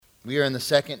We are in the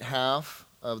second half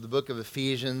of the book of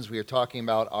Ephesians. We are talking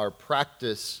about our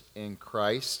practice in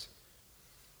Christ.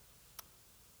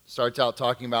 Starts out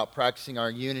talking about practicing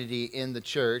our unity in the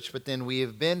church, but then we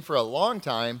have been for a long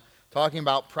time talking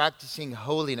about practicing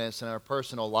holiness in our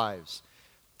personal lives.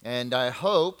 And I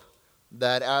hope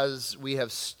that as we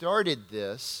have started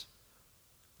this,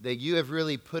 that you have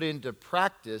really put into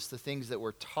practice the things that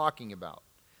we're talking about.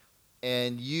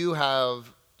 And you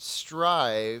have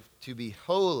strived to be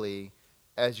holy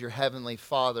as your heavenly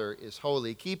Father is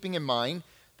holy, keeping in mind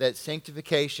that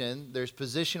sanctification, there's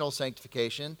positional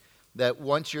sanctification, that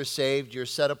once you're saved, you're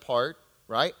set apart,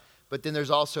 right? But then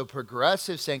there's also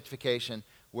progressive sanctification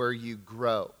where you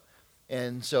grow.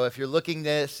 And so if you're looking at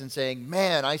this and saying,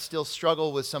 man, I still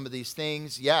struggle with some of these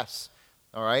things, yes,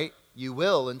 all right, you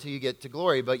will until you get to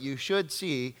glory, but you should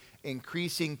see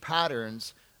increasing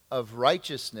patterns of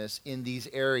righteousness in these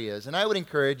areas. And I would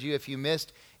encourage you, if you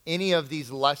missed any of these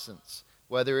lessons,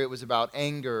 whether it was about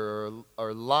anger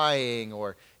or lying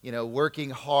or, working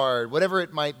hard, whatever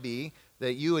it might be,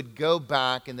 that you would go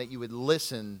back and that you would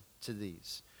listen to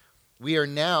these. We are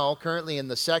now currently in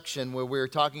the section where we're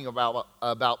talking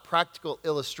about practical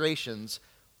illustrations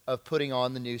of putting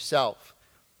on the new self.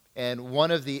 And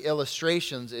one of the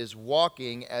illustrations is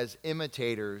walking as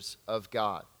imitators of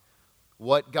God.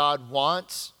 What God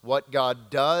wants, what God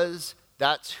does,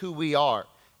 that's who we are.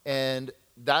 And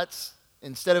that's,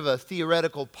 instead of a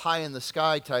theoretical pie in the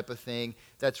sky type of thing,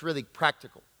 that's really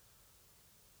practical.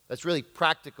 That's really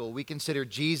practical. We consider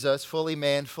Jesus fully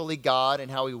man, fully God,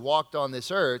 and how he walked on this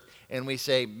earth, and we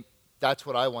say, that's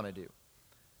what I want to do.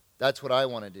 That's what I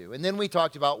want to do. And then we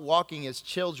talked about walking as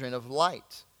children of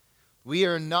light. We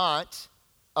are not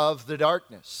of the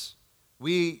darkness.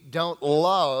 We don't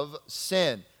love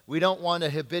sin. We don't want to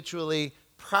habitually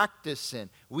practice sin.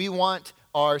 We want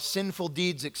our sinful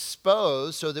deeds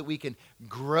exposed so that we can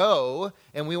grow,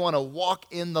 and we want to walk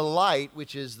in the light,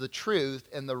 which is the truth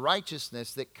and the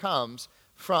righteousness that comes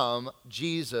from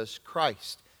Jesus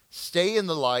Christ. Stay in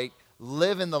the light,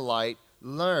 live in the light,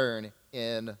 learn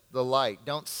in the light.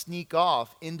 Don't sneak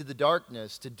off into the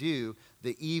darkness to do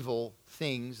the evil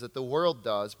things that the world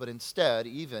does, but instead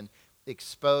even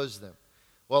expose them.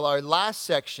 Well, our last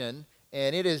section,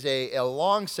 and it is a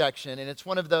long section, and it's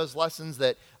one of those lessons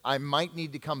that I might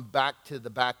need to come back to the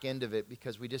back end of it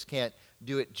because we just can't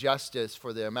do it justice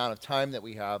for the amount of time that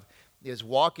we have, is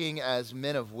walking as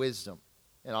men of wisdom.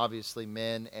 And obviously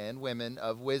men and women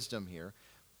of wisdom here.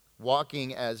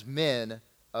 Walking as men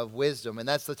of wisdom. And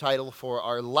that's the title for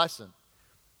our lesson.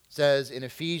 It says in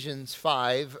Ephesians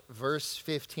 5, verse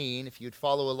 15, if you'd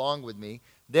follow along with me,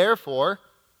 therefore,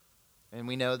 and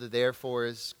we know that therefore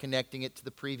is connecting it to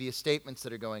the previous statements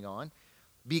that are going on.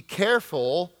 Be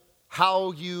careful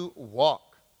how you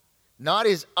walk, not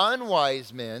as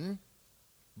unwise men,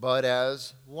 but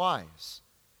as wise,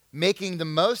 making the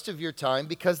most of your time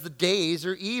because the days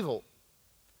are evil.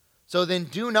 So then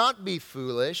do not be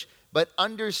foolish, but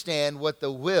understand what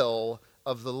the will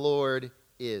of the Lord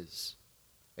is.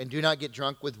 And do not get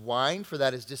drunk with wine, for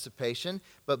that is dissipation,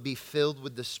 but be filled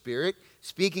with the Spirit,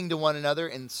 speaking to one another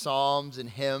in psalms and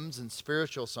hymns and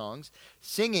spiritual songs,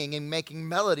 singing and making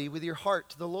melody with your heart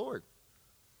to the Lord.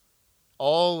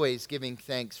 Always giving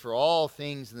thanks for all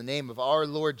things in the name of our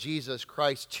Lord Jesus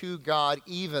Christ to God,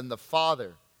 even the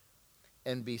Father,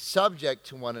 and be subject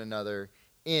to one another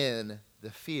in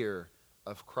the fear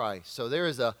of Christ. So there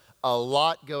is a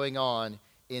lot going on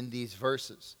in these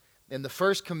verses. And the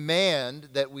first command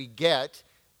that we get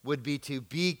would be to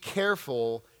be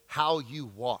careful how you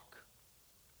walk.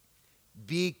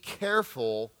 Be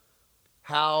careful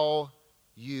how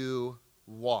you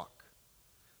walk.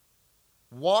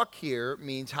 Walk here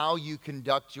means how you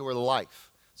conduct your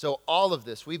life. So all of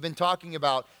this, we've been talking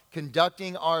about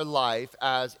conducting our life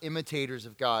as imitators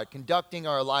of God, conducting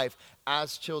our life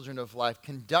as children of life,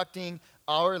 conducting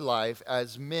our life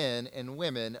as men and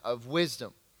women of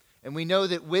wisdom. And we know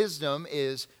that wisdom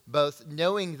is both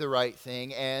knowing the right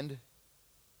thing and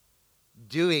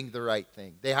doing the right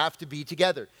thing. They have to be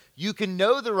together. You can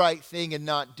know the right thing and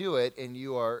not do it, and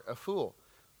you are a fool.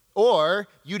 Or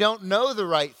you don't know the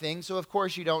right thing, so of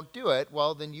course you don't do it.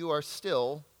 Well, then you are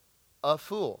still a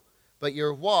fool. But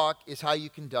your walk is how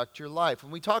you conduct your life.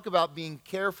 When we talk about being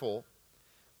careful,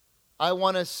 I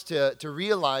want us to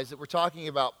realize that we're talking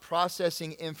about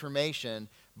processing information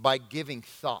by giving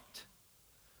thought,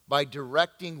 by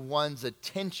directing one's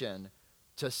attention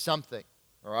to something,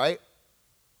 all right?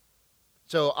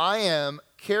 So I am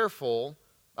careful,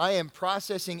 I am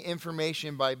processing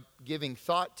information by giving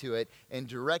thought to it and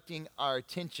directing our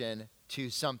attention to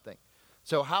something.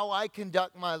 So how I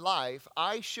conduct my life,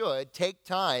 I should take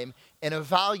time and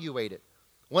evaluate it.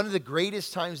 One of the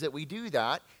greatest times that we do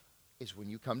that is when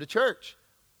you come to church,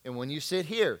 and when you sit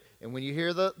here, and when you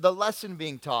hear the lesson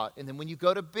being taught, and then when you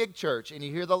go to big church and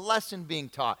you hear the lesson being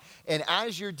taught. And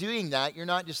as you're doing that, you're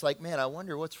not just like, man, I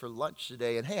wonder what's for lunch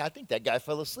today, and hey, I think that guy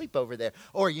fell asleep over there.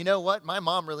 Or, you know what, my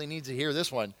mom really needs to hear this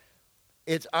one.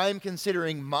 It's I'm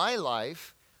considering my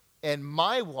life and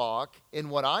my walk in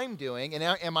what I'm doing, and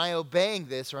am I obeying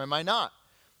this or am I not?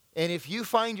 And if you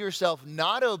find yourself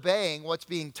not obeying what's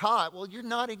being taught, well, you're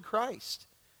not in Christ.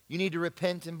 You need to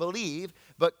repent and believe.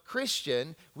 But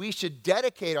Christian, we should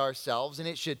dedicate ourselves, and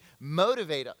it should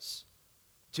motivate us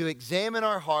to examine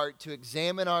our heart, to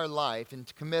examine our life, and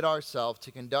to commit ourselves,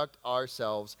 to conduct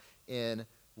ourselves in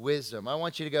wisdom. I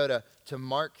want you to go to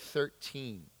Mark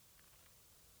 13.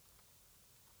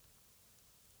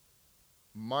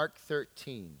 Mark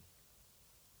 13.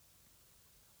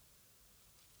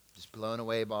 Just blown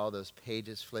away by all those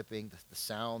pages flipping, the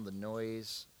sound, the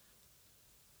noise.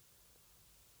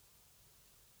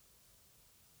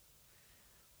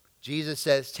 Jesus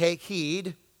says, take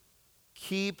heed,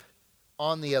 keep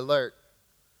on the alert,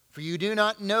 for you do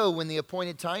not know when the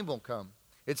appointed time will come.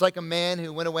 It's like a man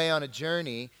who went away on a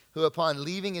journey, who upon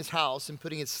leaving his house and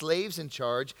putting his slaves in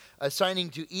charge, assigning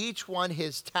to each one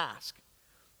his task,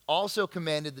 also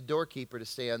commanded the doorkeeper to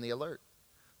stay on the alert.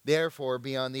 Therefore,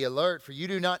 be on the alert, for you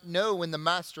do not know when the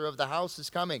master of the house is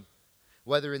coming,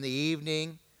 whether in the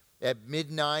evening, at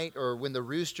midnight, or when the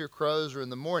rooster crows, or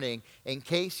in the morning, in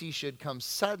case he should come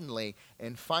suddenly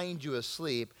and find you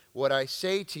asleep. What I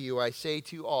say to you, I say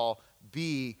to all,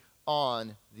 be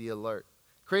on the alert.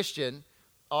 Christian,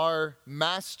 our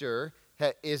master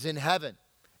is in heaven,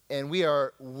 and we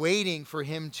are waiting for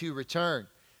him to return.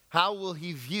 How will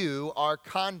he view our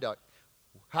conduct?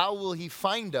 How will he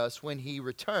find us when he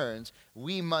returns?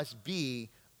 We must be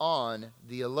on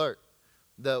the alert.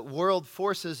 The world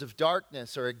forces of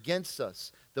darkness are against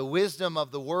us. The wisdom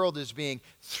of the world is being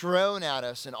thrown at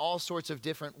us in all sorts of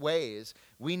different ways.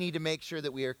 We need to make sure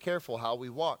that we are careful how we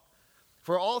walk.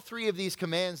 For all three of these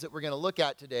commands that we're going to look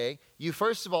at today, you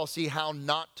first of all see how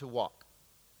not to walk.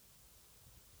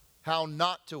 How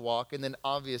not to walk, and then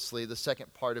obviously the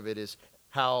second part of it is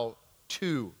how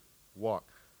to walk.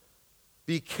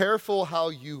 Be careful how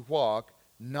you walk,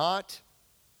 not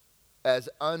as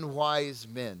unwise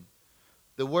men.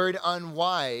 The word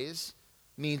unwise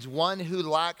means one who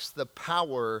lacks the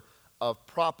power of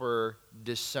proper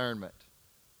discernment.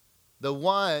 The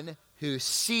one who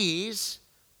sees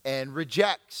and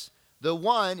rejects. The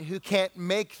one who can't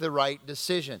make the right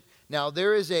decision. Now,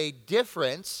 there is a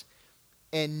difference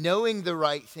in knowing the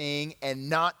right thing and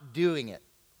not doing it.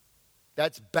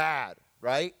 That's bad,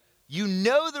 right? You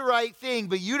know the right thing,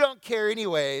 but you don't care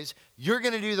anyways. You're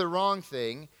going to do the wrong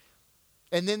thing.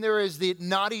 And then there is the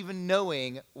not even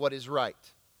knowing what is right.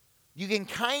 You can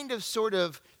kind of sort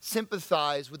of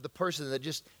sympathize with the person that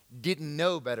just didn't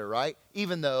know better, right?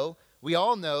 Even though we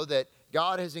all know that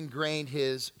God has ingrained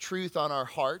his truth on our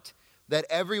heart, that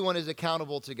everyone is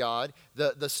accountable to God.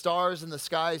 The stars and the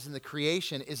skies and the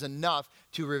creation is enough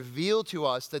to reveal to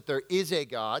us that there is a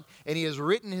God, and he has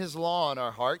written his law on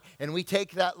our heart, and we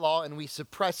take that law and we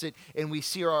suppress it and we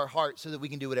sear our heart so that we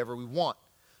can do whatever we want.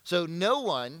 So no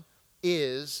one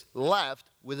is left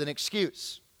with an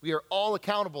excuse. We are all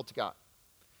accountable to God.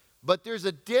 But there's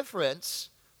a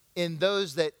difference in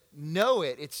those that know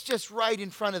it. It's just right in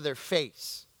front of their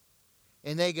face.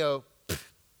 And they go, pff,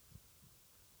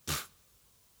 pff.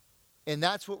 And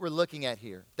that's what we're looking at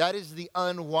here. That is the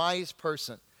unwise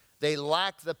person. They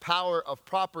lack the power of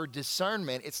proper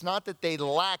discernment. It's not that they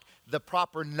lack the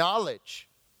proper knowledge.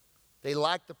 They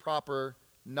lack the proper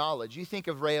knowledge. You think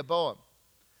of Rehoboam.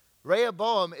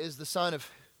 Rehoboam was the son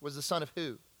of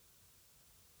who?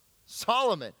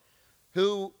 Solomon,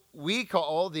 who we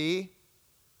call the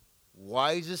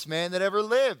wisest man that ever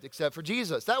lived, except for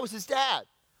Jesus. That was his dad.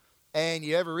 And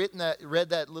you ever read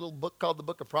that little book called the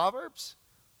Book of Proverbs?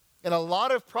 And a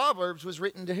lot of Proverbs was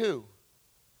written to who?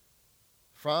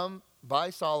 By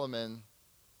Solomon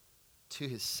to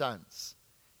his sons.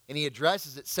 And he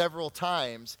addresses it several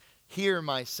times. Hear,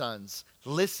 my sons.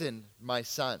 Listen, my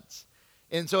sons.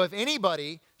 And so if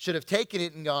anybody should have taken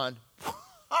it and gone,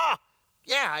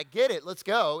 yeah, I get it, let's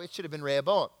go, it should have been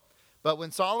Rehoboam. But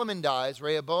when Solomon dies,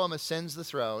 Rehoboam ascends the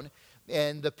throne,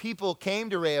 and the people came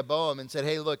to Rehoboam and said,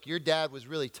 hey, look, your dad was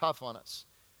really tough on us.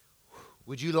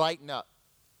 Would you lighten up?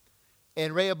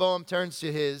 And Rehoboam turns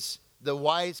to the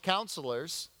wise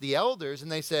counselors, the elders, and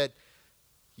they said,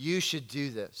 you should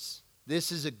do this.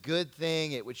 This is a good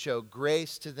thing. It would show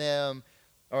grace to them.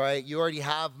 All right, you already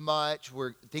have much.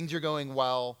 Things are going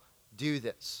well. Do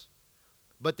this.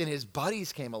 But then his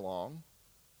buddies came along,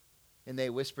 and they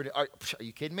whispered, are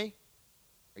you kidding me?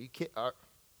 Are you kidding?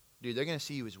 Dude, they're going to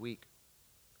see you as weak.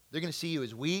 They're going to see you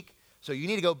as weak. So you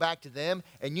need to go back to them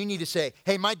and you need to say,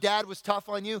 hey, my dad was tough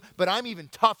on you, but I'm even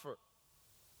tougher.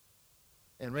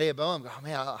 And Rehoboam goes, oh,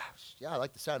 man, I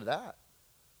like the sound of that.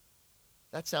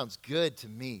 That sounds good to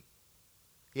me.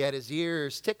 He had his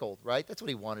ears tickled, right? That's what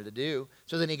he wanted to do.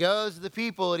 So then he goes to the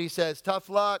people and he says, tough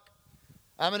luck.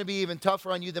 I'm going to be even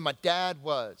tougher on you than my dad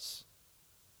was.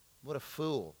 What a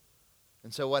fool.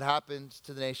 And so what happened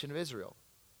to the nation of Israel?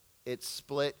 It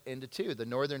split into two. The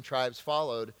northern tribes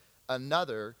followed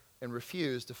another and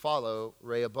refused to follow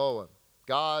Rehoboam.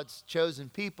 God's chosen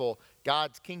people,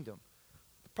 God's kingdom.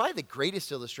 Probably the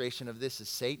greatest illustration of this is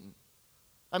Satan.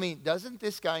 I mean, doesn't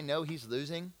this guy know he's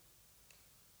losing?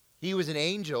 He was an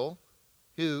angel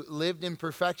who lived in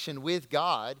perfection with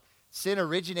God. Sin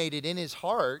originated in his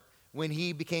heart when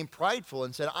he became prideful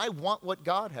and said, I want what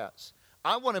God has.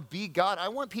 I want to be God. I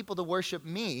want people to worship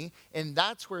me. And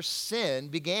that's where sin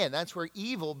began. That's where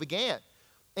evil began.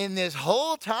 And this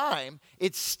whole time,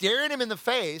 it's staring him in the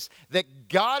face that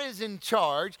God is in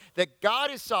charge, that God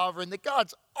is sovereign, that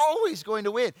God's always going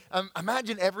to win.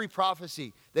 Imagine every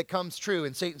prophecy that comes true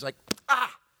and Satan's like, man,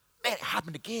 it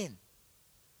happened again.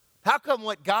 How come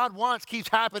what God wants keeps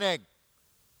happening?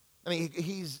 I mean,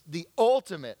 he's the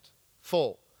ultimate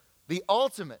fool. The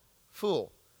ultimate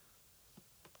fool.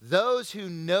 Those who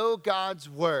know God's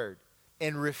word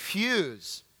and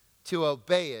refuse to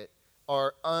obey it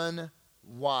are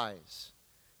unwise.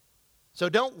 So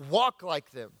don't walk like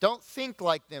them. Don't think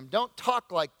like them. Don't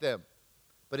talk like them.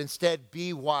 But instead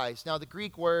be wise. Now the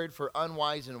Greek word for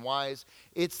unwise and wise,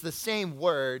 it's the same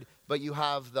word, but you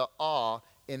have the awe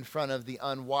in front of the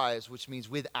unwise, which means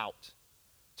without.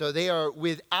 So they are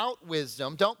without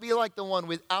wisdom. Don't be like the one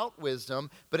without wisdom,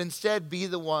 but instead be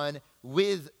the one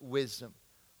with wisdom.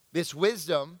 This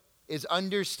wisdom is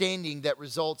understanding that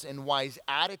results in wise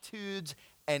attitudes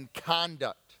and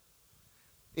conduct.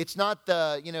 It's not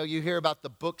you hear about the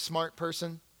book smart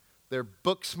person. They're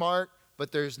book smart,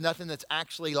 but there's nothing that's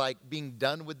actually like being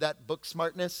done with that book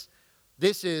smartness.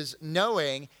 This is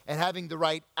knowing and having the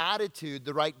right attitude,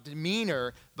 the right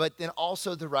demeanor, but then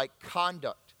also the right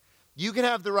conduct. You can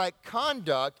have the right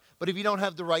conduct, but if you don't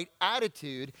have the right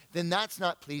attitude, then that's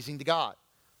not pleasing to God.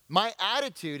 My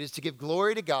attitude is to give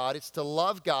glory to God. It's to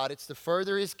love God. It's to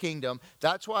further his kingdom.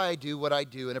 That's why I do what I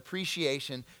do, in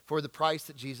appreciation for the price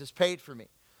that Jesus paid for me.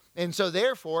 And so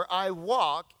therefore, I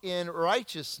walk in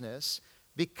righteousness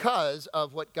because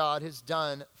of what God has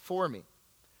done for me.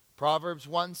 Proverbs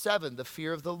 1:7, the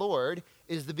fear of the Lord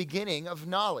is the beginning of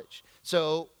knowledge.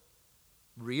 So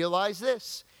realize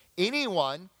this.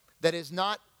 Anyone that is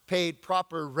not paid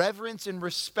proper reverence and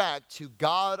respect to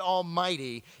God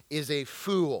Almighty is a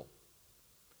fool.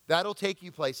 That'll take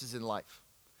you places in life.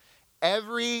 I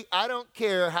don't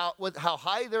care how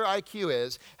high their IQ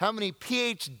is, how many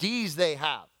PhDs they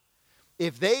have.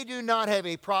 If they do not have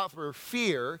a proper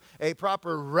fear, a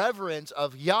proper reverence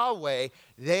of Yahweh,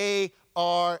 they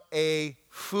are a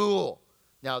fool.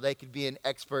 Now, they could be an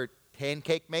expert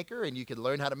pancake maker, and you could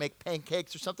learn how to make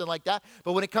pancakes or something like that.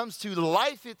 But when it comes to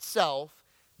life itself,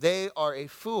 they are a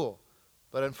fool.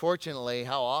 But unfortunately,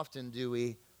 how often do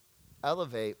we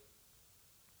elevate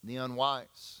the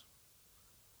unwise?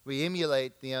 We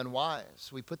emulate the unwise.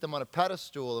 We put them on a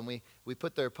pedestal and we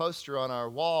put their poster on our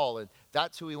wall, and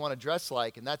that's who we want to dress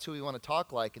like, and that's who we want to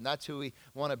talk like, and that's who we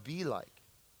want to be like.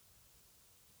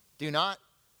 Do not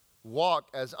walk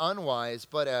as unwise,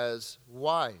 but as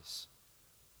wise.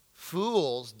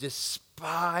 Fools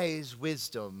despise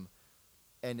wisdom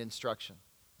and instruction.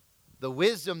 The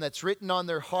wisdom that's written on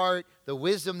their heart, the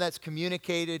wisdom that's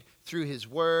communicated through his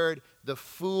word, the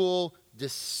fool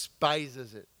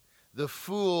despises it. The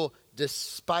fool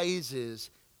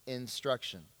despises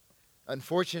instruction.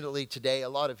 Unfortunately, today, a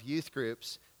lot of youth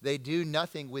groups, they do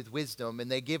nothing with wisdom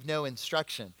and they give no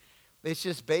instruction. It's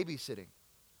just babysitting.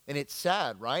 And it's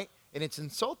sad, right? And it's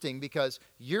insulting because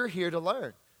you're here to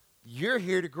learn. You're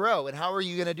here to grow. And how are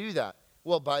you going to do that?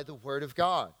 Well, by the word of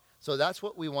God. So that's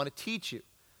what we want to teach you.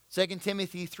 2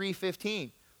 Timothy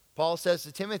 3:15, Paul says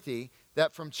to Timothy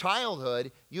that from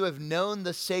childhood you have known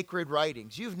the sacred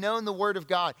writings. You've known the word of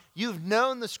God. You've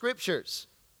known the scriptures,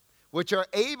 which are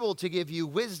able to give you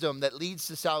wisdom that leads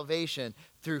to salvation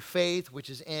through faith, which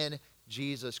is in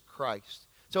Jesus Christ.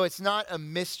 So it's not a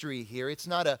mystery here. It's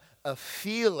not a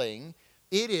feeling.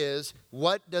 It is,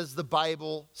 what does the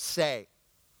Bible say?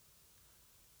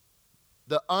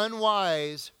 The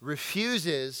unwise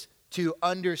refuses to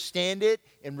understand it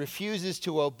and refuses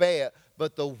to obey it,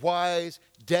 but the wise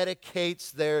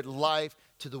dedicates their life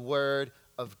to the word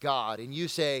of God. And you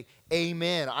say,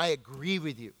 amen, I agree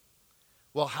with you.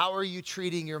 Well, how are you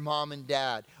treating your mom and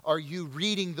dad? Are you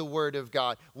reading the Word of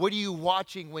God? What are you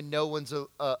watching when no one's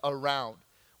around?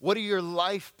 What are your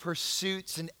life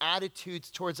pursuits and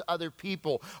attitudes towards other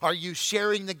people? Are you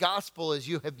sharing the gospel as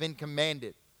you have been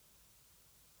commanded?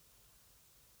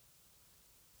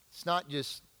 It's not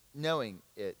just knowing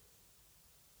it.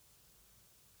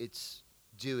 It's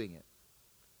doing it.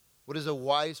 What does a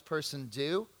wise person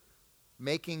do?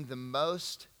 Making the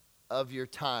most of your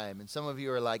time. And some of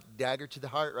you are like, dagger to the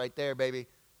heart right there, baby.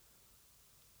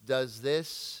 Does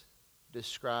this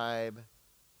describe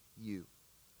you?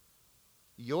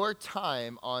 Your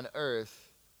time on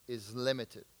earth is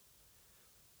limited.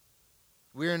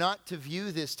 We are not to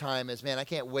view this time as, man, I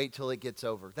can't wait till it gets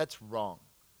over. That's wrong.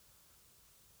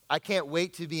 I can't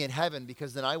wait to be in heaven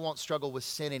because then I won't struggle with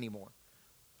sin anymore.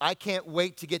 I can't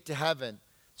wait to get to heaven,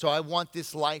 so I want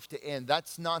this life to end.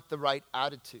 That's not the right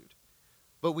attitude.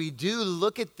 But we do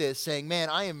look at this saying, man,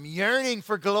 I am yearning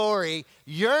for glory,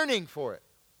 yearning for it.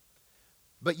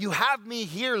 But you have me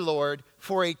here, Lord,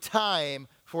 for a time,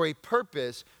 for a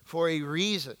purpose, for a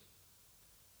reason.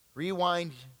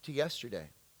 Rewind to yesterday.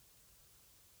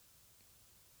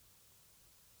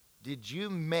 Did you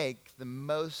make the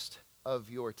most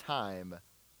of your time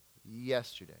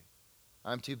yesterday?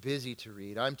 I'm too busy to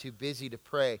read. I'm too busy to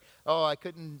pray. Oh, I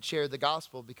couldn't share the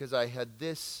gospel because I had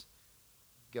this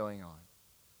going on.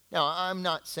 Now, I'm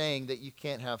not saying that you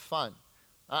can't have fun.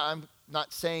 I'm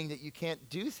not saying that you can't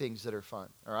do things that are fun,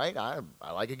 all right? I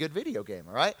like a good video game,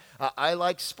 all right? I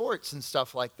like sports and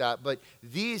stuff like that, but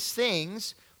these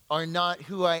things are not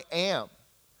who I am.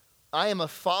 I am a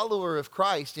follower of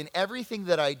Christ, and everything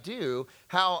that I do,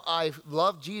 how I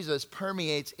love Jesus,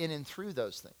 permeates in and through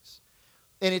those things.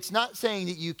 And it's not saying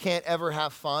that you can't ever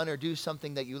have fun or do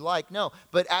something that you like, no.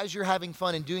 But as you're having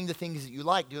fun and doing the things that you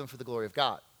like, do them for the glory of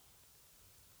God.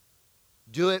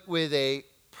 Do it with a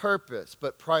purpose,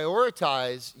 but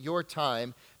prioritize your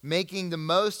time, making the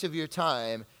most of your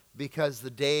time because the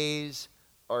days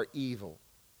are evil.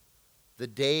 The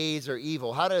days are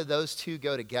evil. How do those two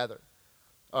go together?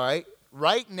 All right.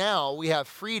 Right now, we have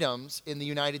freedoms in the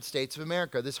United States of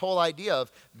America. This whole idea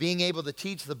of being able to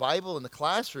teach the Bible in the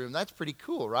classroom, that's pretty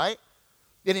cool, right?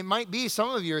 And it might be some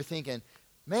of you are thinking,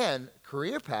 man,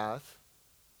 career path,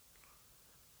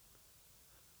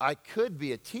 I could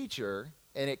be a teacher,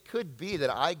 and it could be that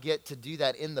I get to do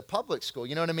that in the public school.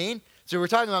 You know what I mean? So we're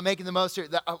talking about making the most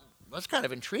of that. Oh, that's kind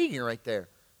of intriguing right there.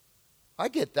 I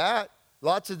get that.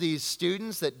 Lots of these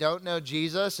students that don't know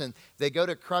Jesus and they go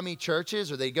to crummy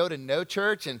churches or they go to no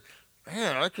church and,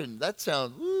 man, that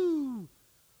sounds, woo.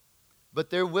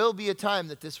 But there will be a time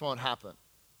that this won't happen.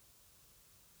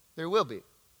 There will be.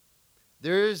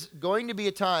 There's going to be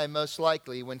a time, most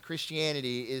likely, when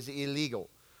Christianity is illegal.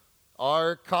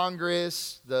 Our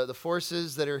Congress, the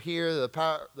forces that are here,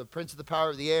 the prince of the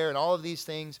power of the air, and all of these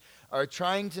things are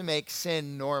trying to make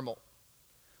sin normal.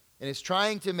 And it's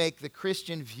trying to make the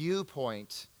Christian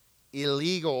viewpoint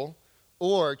illegal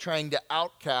or trying to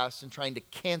outcast and trying to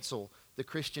cancel the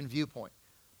Christian viewpoint.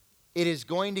 It is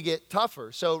going to get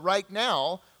tougher. So right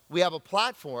now, we have a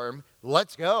platform.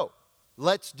 Let's go.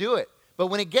 Let's do it. But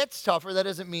when it gets tougher, that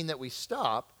doesn't mean that we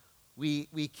stop. We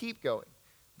keep going.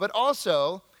 But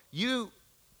also, you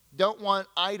don't want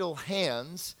idle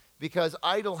hands because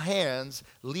idle hands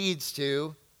leads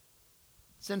to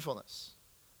sinfulness.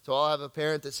 So I'll have a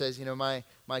parent that says,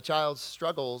 my child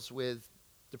struggles with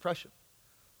depression.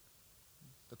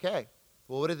 Okay.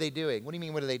 Well, what are they doing? What do you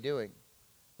mean, what are they doing?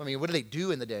 I mean, what do they do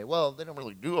in the day? Well, they don't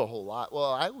really do a whole lot.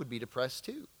 Well, I would be depressed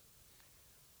too.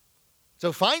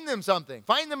 So find them something.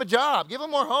 Find them a job. Give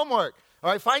them more homework. All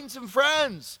right, find some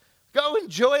friends. Go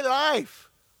enjoy life.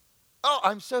 Oh,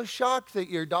 I'm so shocked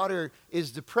that your daughter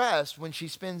is depressed when she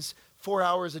spends 4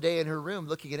 hours a day in her room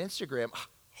looking at Instagram.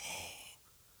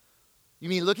 You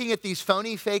mean looking at these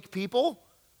phony, fake people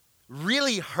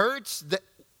really hurts? That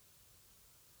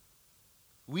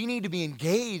we need to be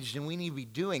engaged and we need to be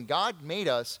doing. God made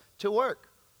us to work.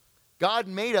 God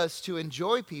made us to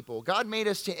enjoy people. God made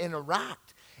us to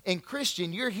interact. And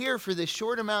Christian, you're here for this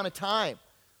short amount of time.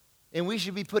 And we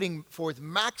should be putting forth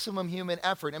maximum human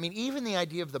effort. I mean, even the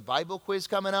idea of the Bible quiz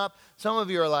coming up, some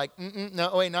of you are like,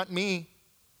 no, wait, not me.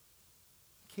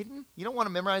 Kidding? You don't want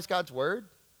to memorize God's word?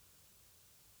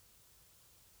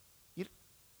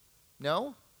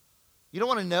 No? You don't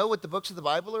want to know what the books of the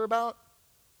Bible are about?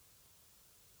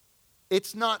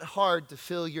 It's not hard to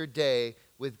fill your day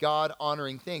with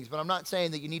God-honoring things, but I'm not saying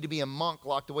that you need to be a monk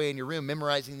locked away in your room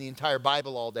memorizing the entire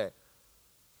Bible all day.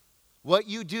 What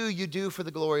you do for the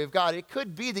glory of God. It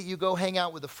could be that you go hang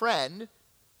out with a friend,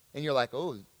 and you're like,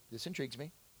 oh, this intrigues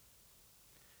me.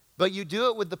 But you do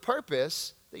it with the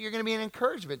purpose that you're going to be an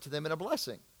encouragement to them and a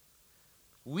blessing.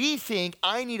 We think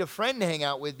I need a friend to hang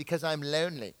out with because I'm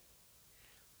lonely.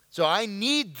 So I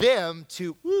need them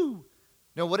to,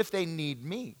 No, what if they need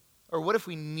me? Or what if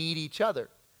we need each other?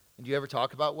 And do you ever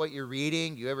talk about what you're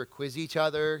reading? Do you ever quiz each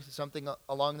other? Something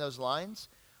along those lines?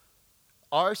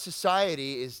 Our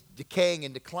society is decaying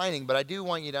and declining, but I do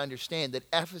want you to understand that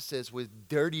Ephesus was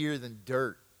dirtier than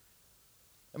dirt.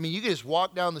 I mean, you could just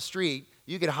walk down the street,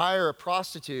 you could hire a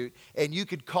prostitute, and you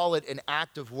could call it an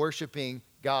act of worshiping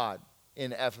God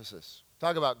in Ephesus.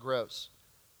 Talk about gross.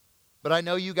 But I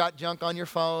know you got junk on your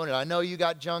phone, and I know you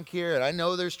got junk here, and I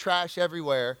know there's trash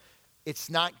everywhere. It's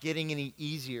not getting any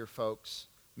easier, folks.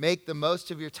 Make the most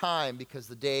of your time because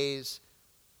the days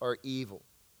are evil.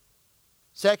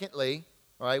 Secondly,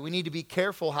 all right, we need to be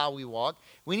careful how we walk.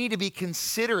 We need to be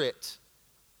considerate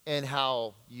in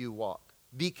how you walk.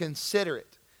 Be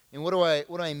considerate. And what do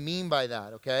I mean by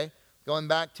that, okay? Going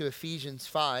back to Ephesians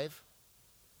 5,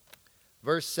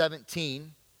 verse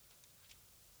 17.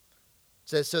 It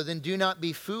says, so then do not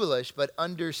be foolish, but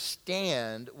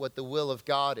understand what the will of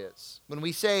God is. When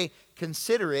we say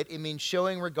considerate, it means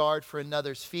showing regard for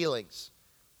another's feelings.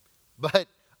 But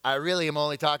I really am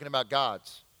only talking about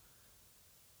God's.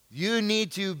 You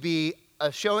need to be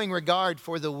showing regard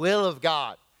for the will of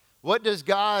God. What does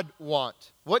God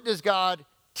want? What does God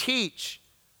teach?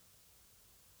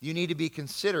 You need to be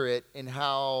considerate in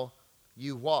how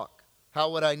you walk.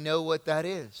 How would I know what that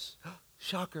is?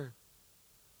 Shocker.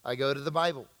 I go to the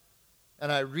Bible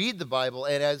and I read the Bible,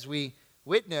 and as we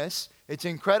witness, it's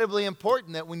incredibly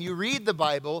important that when you read the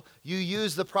Bible, you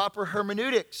use the proper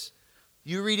hermeneutics.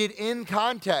 You read it in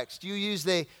context. You use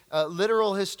the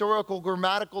literal, historical,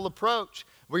 grammatical approach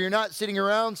where you're not sitting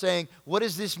around saying, what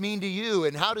does this mean to you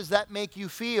and how does that make you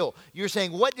feel? You're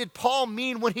saying, what did Paul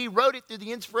mean when he wrote it through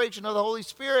the inspiration of the Holy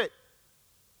Spirit?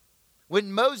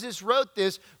 When Moses wrote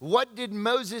this, what did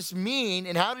Moses mean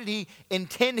and how did he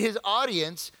intend his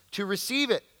audience to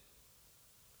receive it?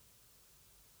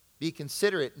 Be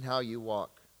considerate in how you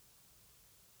walk.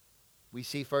 We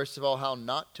see, first of all, how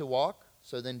not to walk.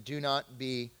 So then do not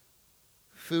be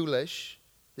foolish.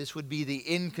 This would be the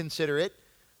inconsiderate,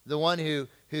 the one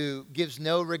who gives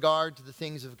no regard to the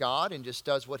things of God and just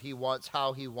does what he wants,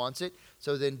 how he wants it.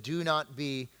 So then do not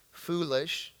be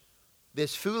foolish.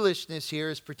 This foolishness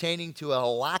here is pertaining to a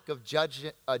lack of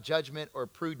judgment or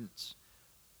prudence.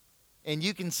 And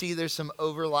you can see there's some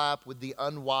overlap with the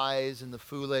unwise and the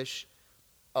foolish,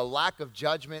 a lack of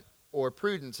judgment or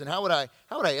prudence. And how would I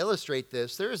illustrate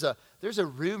this? There's a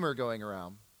rumor going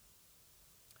around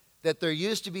that there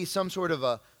used to be some sort of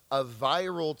a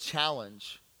viral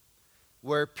challenge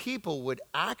where people would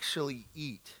actually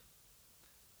eat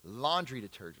laundry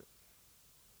detergent.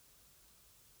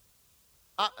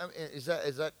 Is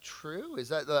that true? Is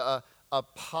that a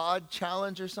pod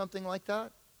challenge or something like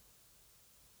that?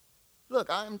 Look,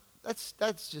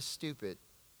 that's just stupid.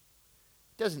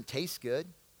 It doesn't taste good.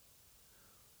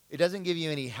 It doesn't give you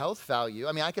any health value.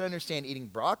 I mean, I can understand eating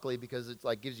broccoli because it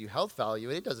gives you health value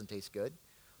and it doesn't taste good.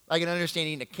 I can understand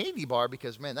eating a candy bar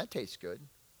because, man, that tastes good.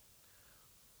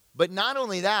 But not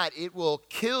only that, it will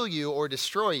kill you or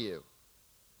destroy you.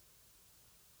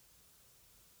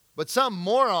 But some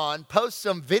moron posts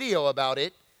some video about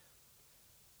it,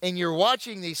 and you're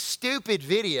watching these stupid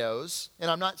videos, and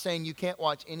I'm not saying you can't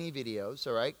watch any videos,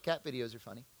 all right? Cat videos are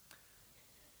funny.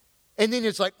 And then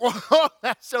it's like, whoa,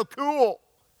 that's so cool.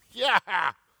 Yeah.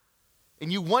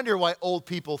 And you wonder why old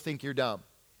people think you're dumb.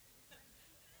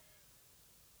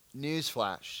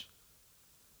 Newsflash.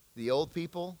 The old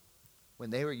people, when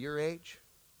they were your age,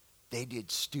 they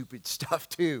did stupid stuff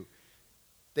too.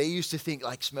 They used to think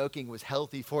smoking was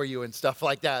healthy for you and stuff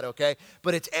like that, okay?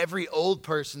 But it's every old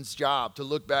person's job to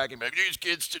look back and be like, these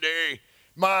kids today,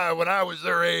 when I was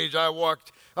their age, I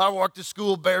walked to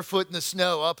school barefoot in the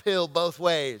snow, uphill both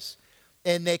ways.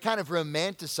 And they kind of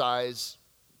romanticize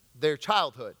their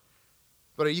childhood.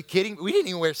 But are you kidding? We didn't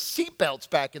even wear seatbelts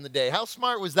back in the day. How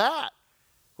smart was that?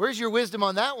 Where's your wisdom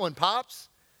on that one, Pops?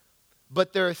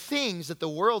 But there are things that the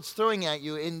world's throwing at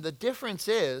you, and the difference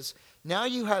is now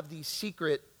you have these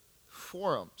secret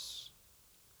forums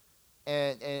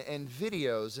and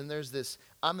videos, and there's this,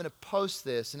 I'm going to post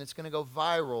this, and it's going to go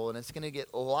viral, and it's going to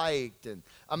get liked, and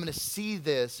I'm going to see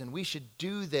this, and we should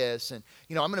do this, and,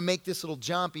 I'm going to make this little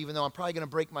jump, even though I'm probably going to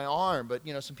break my arm, but,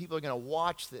 some people are going to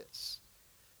watch this.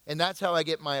 And that's how I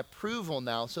get my approval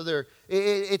now. So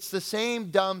it's the same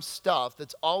dumb stuff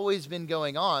that's always been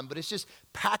going on, but it's just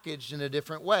packaged in a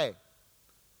different way.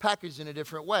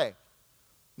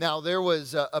 Now, there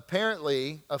was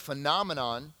apparently a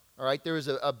phenomenon, all right? There was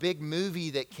a big movie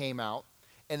that came out,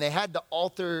 and they had to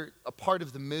alter a part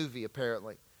of the movie,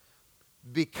 apparently.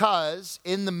 because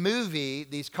in the movie,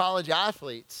 these college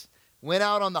athletes went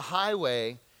out on the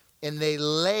highway and they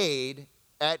laid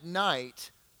at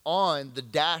night on the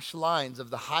dash lines of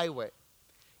the highway.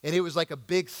 And it was like a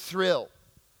big thrill.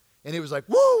 And it was like,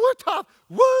 woo, we're top,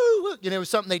 woo. It was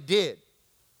something they did.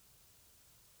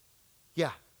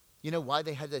 Yeah. You know why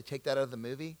they had to take that out of the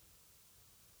movie?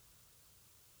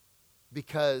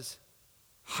 Because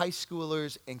high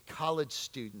schoolers and college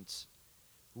students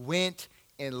went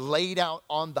and laid out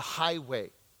on the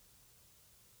highway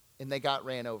and they got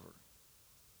ran over.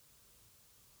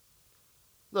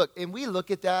 Look, and we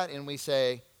look at that and we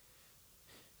say,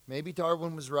 maybe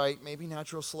Darwin was right, maybe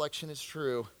natural selection is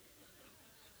true.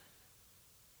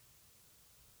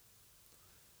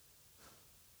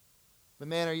 But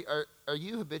man, are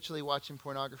you habitually watching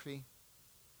pornography?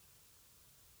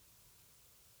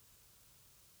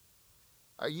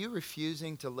 Are you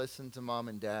refusing to listen to mom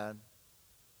and dad?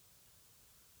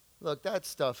 Look, that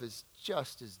stuff is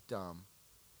just as dumb.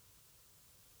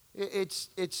 It's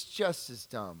just as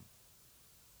dumb.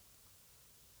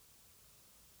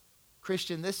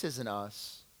 Christian, this isn't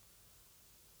us.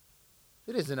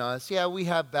 It isn't us. Yeah, we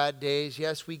have bad days.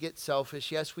 Yes, we get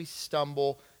selfish. Yes, we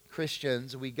stumble.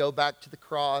 Christians, we go back to the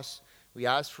cross. We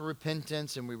ask for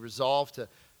repentance and we resolve to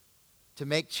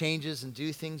make changes and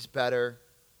do things better.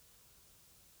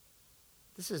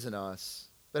 This isn't us.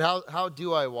 But how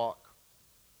do I walk?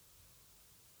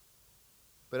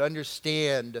 But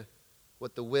understand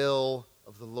what the will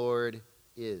of the Lord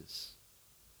is.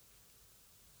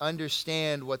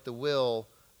 Understand what the will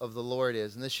of the Lord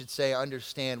is. And this should say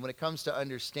understand. When it comes to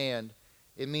understand,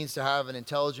 it means to have an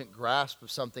intelligent grasp of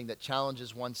something that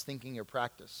challenges one's thinking or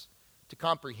practice. To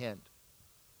comprehend.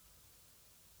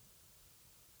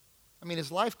 I mean,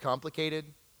 is life complicated?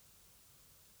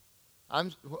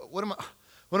 What am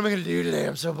I going to do today?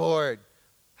 I'm so bored.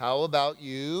 How about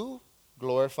you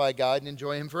glorify God and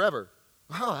enjoy Him forever?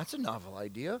 Wow, that's a novel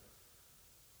idea.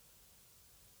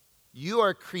 You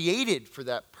are created for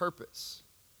that purpose.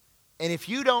 And if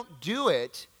you don't do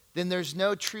it, then there's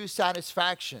no true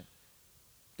satisfaction.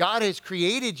 God has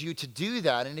created you to do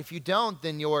that, and if you don't,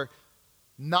 then you're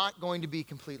not going to be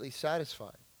completely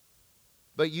satisfied.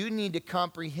 But you need to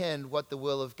comprehend what the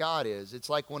will of God is. It's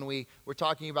like when we were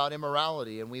talking about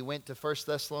immorality, and we went to 1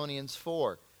 Thessalonians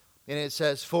 4, and it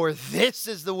says, "For this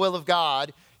is the will of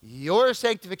God, your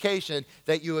sanctification,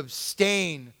 that you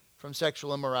abstain from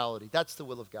sexual immorality." That's the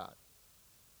will of God.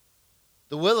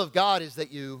 The will of God is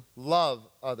that you love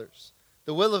others.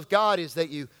 The will of God is that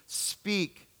you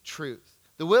speak truth.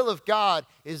 The will of God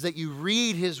is that you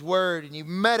read His Word and you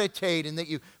meditate and that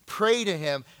you pray to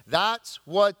Him. That's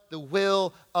what the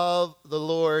will of the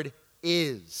Lord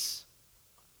is.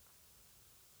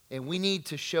 And we need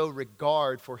to show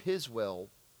regard for His will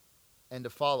and to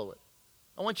follow it.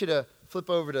 I want you to flip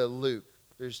over to Luke.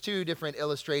 There's two different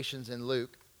illustrations in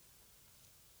Luke.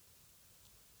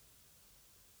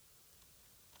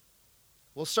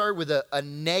 We'll start with a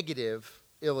negative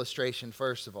illustration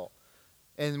first of all.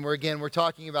 And we're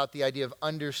talking about the idea of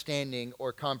understanding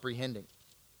or comprehending.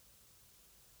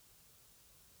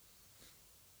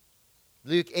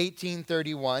 Luke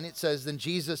 18:31, it says, "Then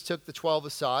Jesus took the 12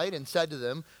 aside and said to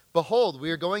them, 'Behold, we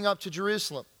are going up to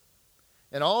Jerusalem,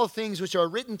 and all things which are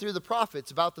written through the prophets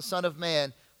about the Son of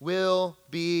Man will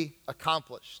be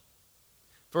accomplished.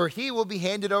 For He will be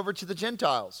handed over to the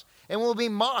Gentiles, and will be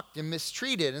mocked and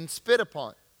mistreated and spit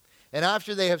upon. And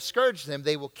after they have scourged Him,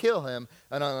 they will kill Him,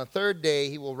 and on the third day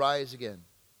He will rise again.'"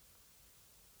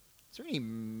 Is there any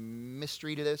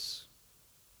mystery to this?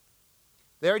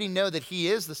 They already know that He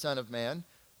is the Son of Man.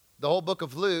 The whole book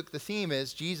of Luke, the theme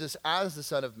is Jesus as the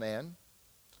Son of Man.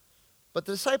 But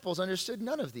the disciples understood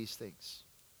none of these things.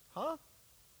 Huh?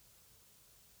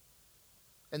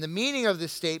 And the meaning of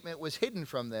this statement was hidden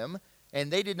from them,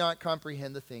 and they did not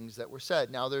comprehend the things that were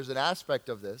said. Now, there's an aspect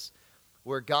of this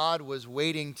where God was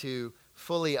waiting to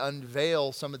fully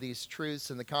unveil some of these truths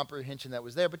and the comprehension that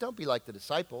was there. But don't be like the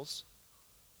disciples.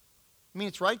 I mean,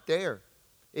 it's right there.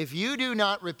 If you do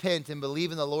not repent and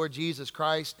believe in the Lord Jesus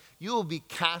Christ, you will be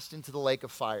cast into the lake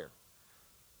of fire.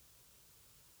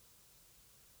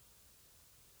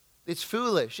 It's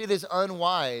foolish. It is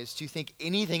unwise to think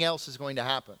anything else is going to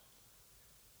happen.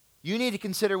 You need to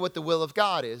consider what the will of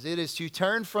God is. It is to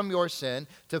turn from your sin,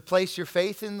 to place your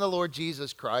faith in the Lord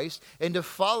Jesus Christ, and to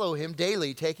follow Him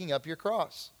daily, taking up your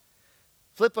cross.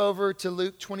 Flip over to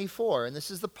Luke 24, and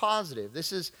this is the positive.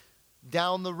 This is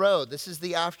down the road. This is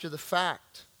the after the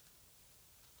fact.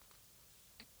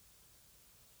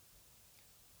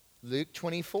 Luke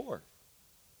 24,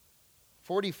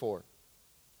 44.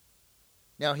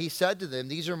 "Now He said to them,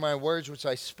 'These are my words which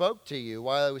I spoke to you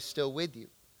while I was still with you.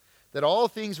 that all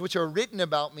things which are written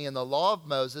about me in the law of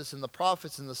Moses and the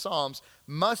prophets and the Psalms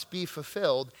must be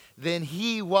fulfilled, then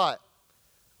he what?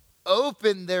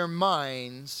 Opened their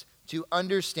minds to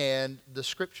understand the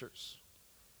scriptures.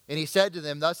 And he said to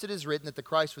them, thus it is written that the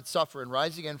Christ would suffer and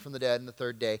rise again from the dead on the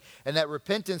third day, and that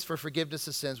repentance for forgiveness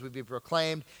of sins would be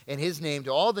proclaimed in his name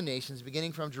to all the nations,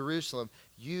 beginning from Jerusalem.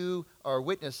 You are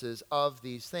witnesses of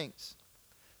these things.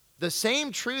 The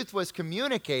same truth was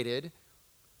communicated,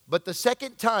 but the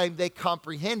second time they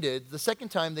comprehended, the second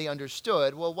time they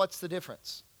understood, well, what's the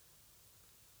difference?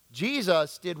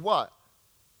 Jesus did what?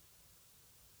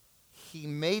 He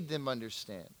made them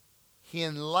understand. He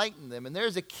enlightened them. And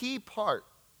there's a key part.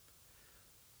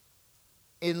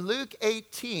 In Luke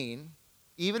 18,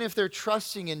 even if they're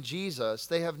trusting in Jesus,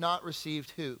 they have not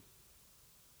received who?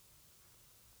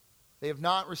 They have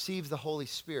not received the Holy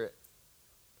Spirit.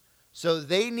 So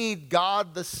they need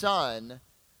God the Son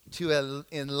to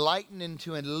enlighten and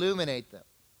to illuminate them.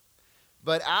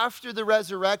 But after the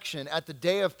resurrection, at the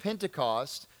day of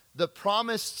Pentecost, the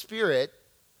promised Spirit,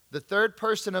 the third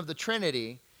person of the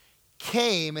Trinity,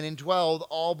 came and indwelled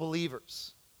all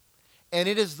believers. And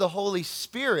it is the Holy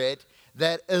Spirit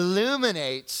that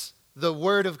illuminates the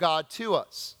Word of God to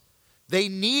us. They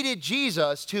needed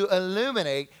Jesus to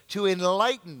illuminate, to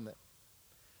enlighten them.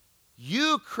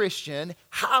 You, Christian,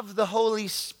 have the Holy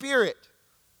Spirit.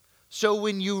 So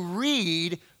when you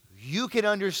read, you can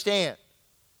understand.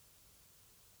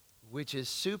 Which is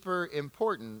super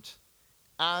important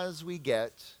as we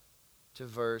get to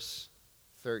verse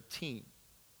 13.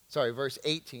 Sorry, verse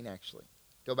 18 actually.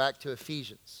 Go back to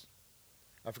Ephesians.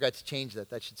 I forgot to change that.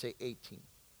 That should say 18.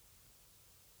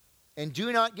 And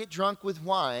do not get drunk with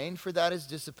wine, for that is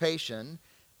dissipation,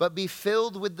 but be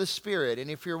filled with the Spirit. And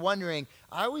if you're wondering,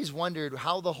 I always wondered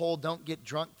how the whole don't get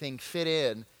drunk thing fit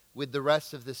in with the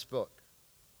rest of this book.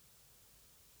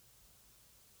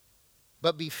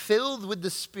 But be filled with the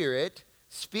Spirit,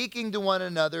 speaking to one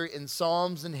another in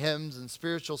psalms and hymns and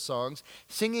spiritual songs,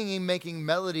 singing and making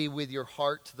melody with your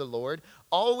heart to the Lord,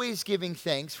 always giving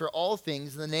thanks for all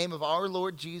things in the name of our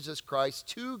Lord Jesus Christ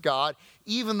to God,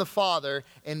 even the Father,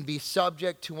 and be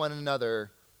subject to one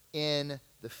another in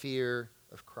the fear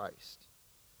of Christ.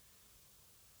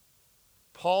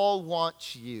 Paul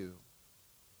wants you,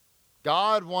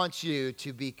 God wants you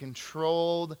to be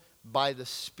controlled by the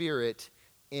Spirit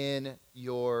in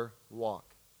your walk.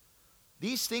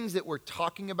 These things that we're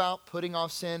talking about, putting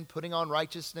off sin, putting on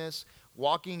righteousness,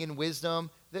 walking in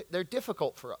wisdom, they're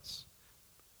difficult for us.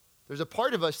 There's a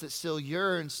part of us that still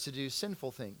yearns to do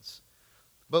sinful things.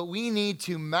 But we need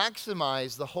to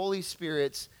maximize the Holy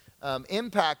Spirit's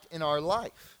impact in our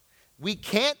life. We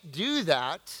can't do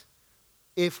that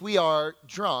if we are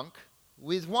drunk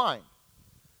with wine.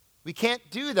 We can't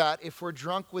do that if we're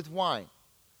drunk with wine.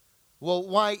 Well,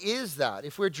 why is that?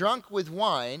 If we're drunk with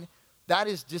wine, that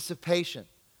is dissipation.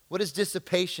 What does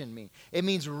dissipation mean? It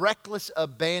means reckless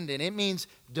abandon. It means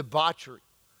debauchery.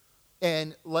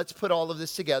 And let's put all of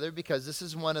this together because this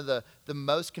is one of the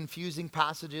most confusing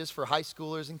passages for high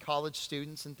schoolers and college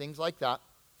students and things like that.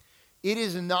 It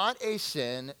is not a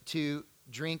sin to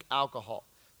drink alcohol.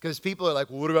 Because people are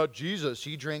like, well, what about Jesus?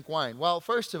 He drank wine. Well,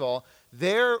 first of all,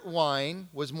 their wine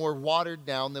was more watered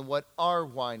down than what our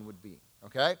wine would be.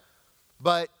 Okay?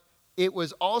 But it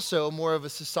was also more of a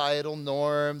societal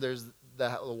norm.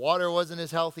 The water wasn't as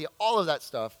healthy. All of that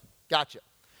stuff. Gotcha.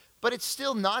 But it's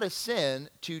still not a sin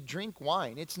to drink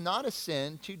wine. It's not a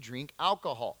sin to drink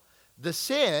alcohol. The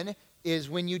sin is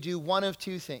when you do one of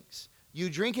two things. You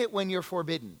drink it when you're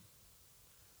forbidden.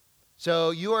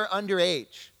 So you are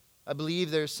underage. I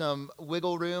believe there's some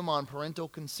wiggle room on parental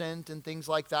consent and things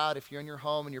like that if you're in your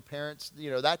home and your parents,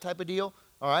 that type of deal.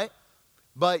 All right?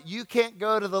 But you can't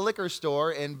go to the liquor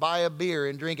store and buy a beer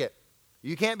and drink it.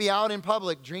 You can't be out in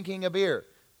public drinking a beer.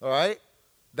 All right?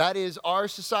 That is, our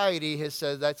society has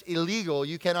said that's illegal.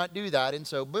 You cannot do that. And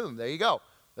so, boom, there you go.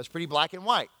 That's pretty black and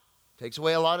white. Takes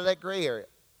away a lot of that gray area.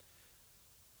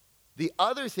 The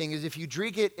other thing is if you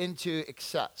drink it into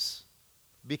excess,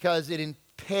 because it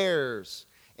impairs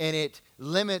and it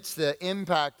limits the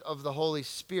impact of the Holy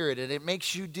Spirit, and it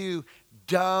makes you do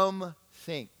dumb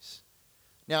things.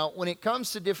 Now, when it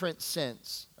comes to different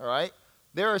sins, all right,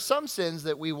 there are some sins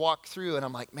that we walk through, and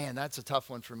I'm like, man, that's a tough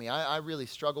one for me. I really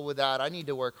struggle with that. I need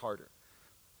to work harder.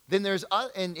 Then there's,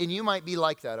 and you might be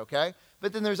like that, okay?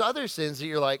 But then there's other sins that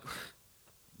you're like,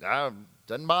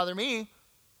 doesn't bother me.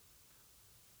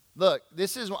 Look,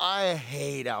 this is why I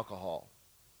hate alcohol.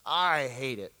 I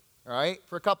hate it, all right,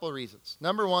 for a couple of reasons.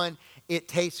 Number one, it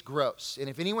tastes gross. And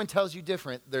if anyone tells you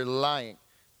different, they're lying,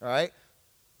 all right?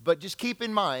 But just keep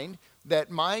in mind that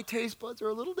my taste buds are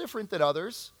a little different than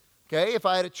others. Okay, if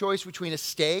I had a choice between a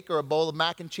steak or a bowl of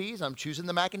mac and cheese, I'm choosing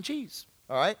the mac and cheese.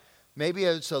 All right, maybe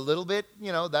it's a little bit,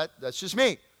 that's just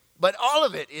me. But all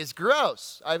of it is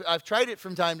gross. I've tried it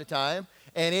from time to time,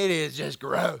 and it is just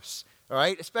gross. All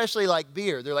right, especially like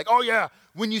beer. They're like, oh yeah,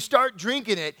 when you start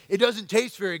drinking it, it doesn't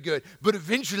taste very good, but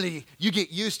eventually you get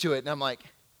used to it. And I'm like,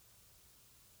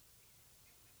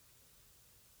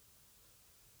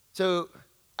 so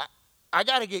I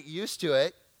got to get used to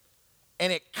it,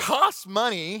 and it costs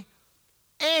money,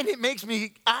 and it makes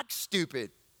me act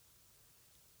stupid,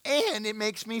 and it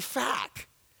makes me fat.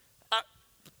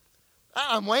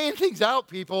 I'm weighing things out,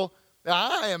 people.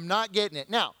 I am not getting it.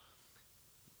 Now,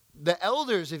 the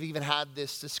elders have even had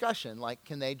this discussion, like,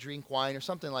 can they drink wine or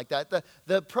something like that?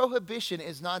 The prohibition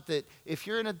is not that if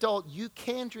you're an adult, you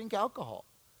can drink alcohol.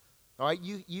 All right,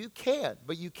 you can,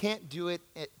 but you can't do it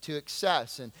to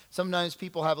excess. And sometimes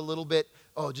people have a little bit,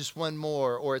 oh, just one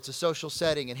more, or it's a social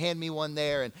setting, and hand me one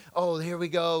there, and oh, here we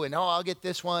go, and oh, I'll get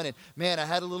this one, and man, I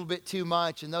had a little bit too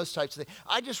much, and those types of things.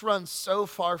 I just run so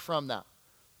far from that.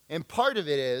 And part of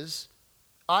it is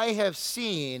I have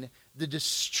seen the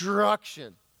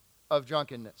destruction of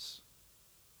drunkenness.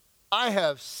 I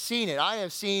have seen it. I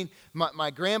have seen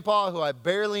my grandpa, who I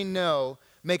barely know,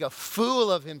 make a fool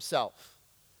of himself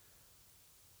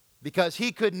because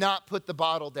he could not put the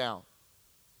bottle down.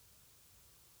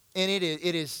 And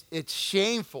it's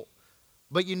shameful.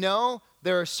 But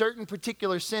there are certain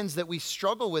particular sins that we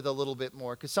struggle with a little bit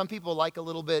more, because some people like a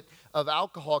little bit of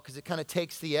alcohol because it kind of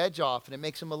takes the edge off and it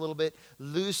makes them a little bit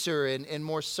looser and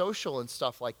more social and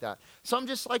stuff like that. Some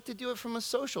just like to do it from a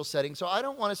social setting. So I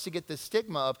don't want us to get this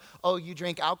stigma of, oh, you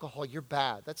drink alcohol, you're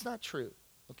bad. That's not true,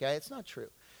 okay? It's not true.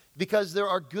 Because there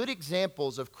are good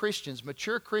examples of Christians,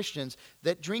 mature Christians,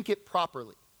 that drink it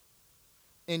properly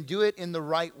and do it in the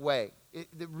right way. It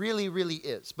really, really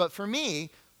is. But for me,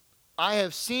 I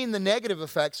have seen the negative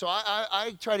effects, so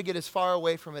I try to get as far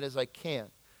away from it as I can.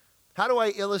 How do I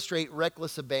illustrate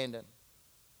reckless abandon?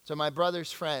 So my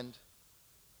brother's friend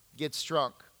gets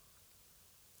drunk,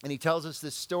 and he tells us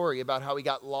this story about how he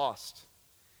got lost.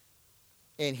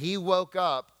 And he woke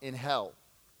up in hell.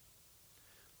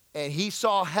 And he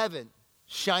saw heaven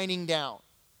shining down.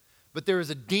 But there was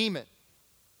a demon.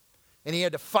 And he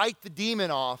had to fight the demon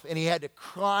off, and he had to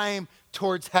climb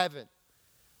towards heaven.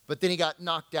 But then he got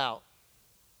knocked out.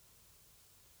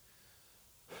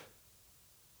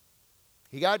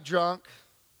 He got drunk.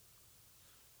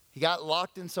 He got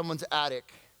locked in someone's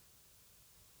attic.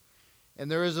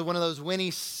 And there was one of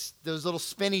those those little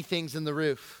spinny things in the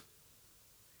roof.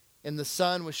 And the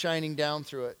sun was shining down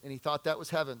through it. And he thought that was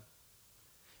heaven.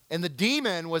 And the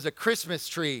demon was a Christmas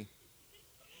tree.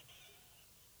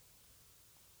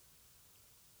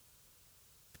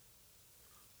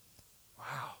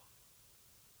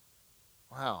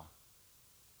 Wow.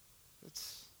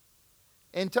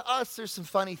 And to us, there's some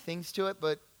funny things to it,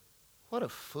 but what a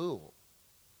fool.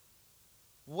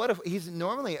 He's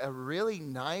normally a really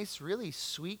nice, really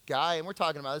sweet guy, and we're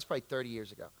talking about this probably 30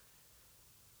 years ago.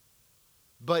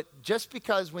 But just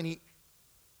because when he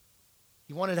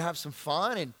wanted to have some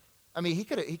fun, and I mean, he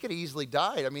could have easily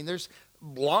died. I mean, there's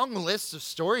long lists of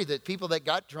story that people that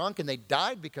got drunk and they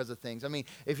died because of things. I mean,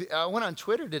 if I went on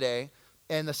Twitter today,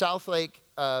 and the South Lake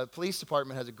Police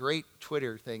Department has a great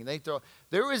Twitter thing.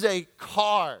 There was a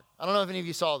car, I don't know if any of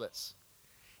you saw this,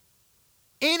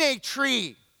 in a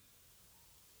tree,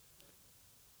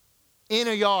 in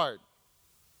a yard.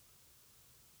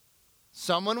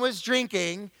 Someone was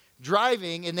drinking,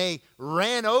 driving, and they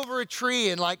ran over a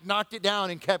tree and knocked it down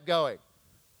and kept going.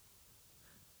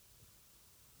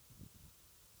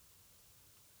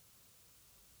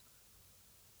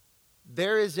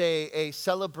 There is a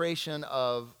celebration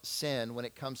of sin when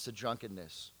it comes to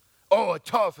drunkenness. Oh,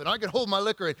 tough, and I can hold my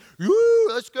liquor, and woo,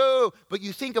 let's go. But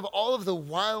you think of all of the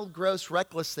wild, gross,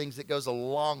 reckless things that goes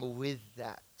along with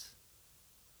that.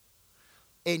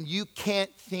 And you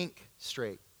can't think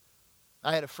straight.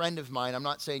 I had a friend of mine, I'm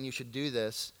not saying you should do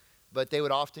this, but they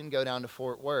would often go down to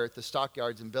Fort Worth, the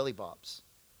Stockyards and Billy Bob's.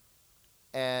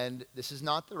 And this is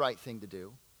not the right thing to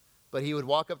do. But he would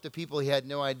walk up to people he had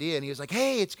no idea, and he was like,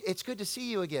 hey, it's good to see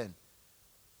you again.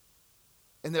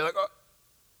 And they're like, oh.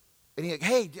 And he's like,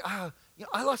 hey,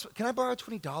 I lost, can I borrow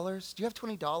 $20? Do you have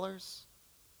 $20?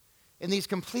 And these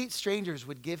complete strangers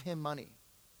would give him money.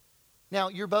 Now,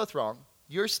 you're both wrong.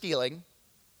 You're stealing.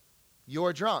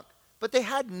 You're drunk. But they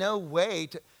had no way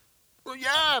to, well,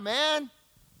 yeah, man.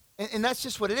 And that's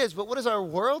just what it is. But what does our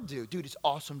world do? Dude, it's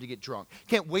awesome to get drunk.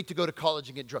 Can't wait to go to college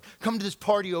and get drunk. Come to this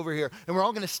party over here, and we're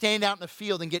all going to stand out in the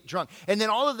field and get drunk. And then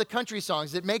all of the country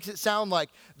songs, it makes it sound like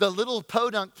the little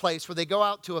podunk place where they go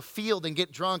out to a field and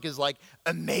get drunk is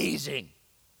amazing.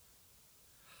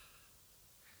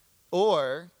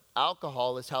 Or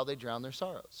alcohol is how they drown their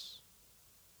sorrows.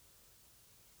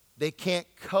 They can't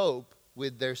cope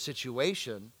with their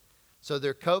situation, so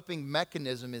their coping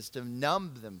mechanism is to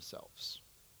numb themselves.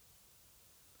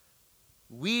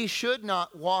 We should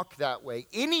not walk that way.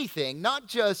 Anything, not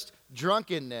just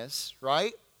drunkenness,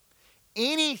 right?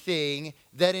 Anything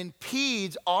that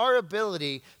impedes our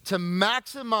ability to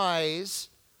maximize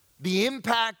the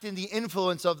impact and the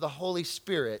influence of the Holy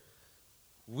Spirit,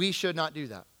 we should not do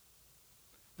that.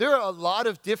 There are a lot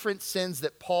of different sins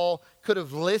that Paul could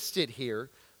have listed here.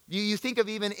 You think of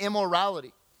even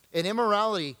immorality. And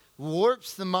immorality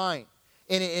warps the mind.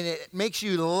 And it makes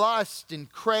you lust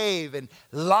and crave and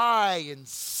lie and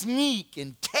sneak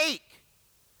and take.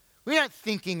 We're not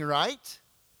thinking right.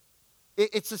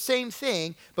 It's the same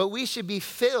thing, but we should be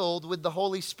filled with the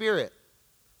Holy Spirit.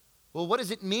 Well, what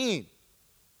does it mean?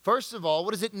 First of all,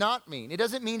 what does it not mean? It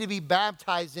doesn't mean to be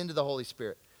baptized into the Holy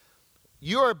Spirit.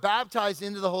 You are baptized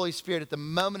into the Holy Spirit at the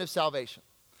moment of salvation.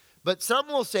 But some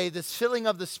will say this filling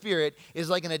of the Spirit is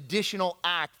like an additional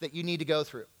act that you need to go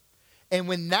through. And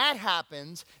when that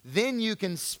happens, then you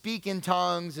can speak in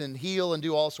tongues and heal and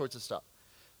do all sorts of stuff.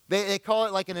 They call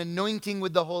it like an anointing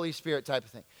with the Holy Spirit type of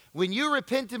thing. When you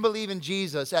repent and believe in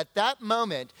Jesus, at that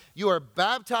moment, you are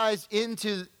baptized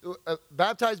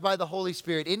by the Holy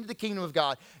Spirit into the kingdom of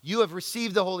God. You have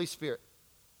received the Holy Spirit.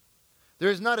 There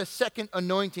is not a second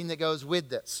anointing that goes with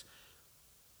this.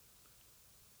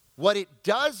 What it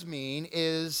does mean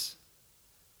is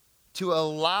to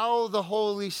allow the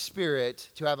Holy Spirit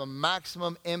to have a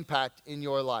maximum impact in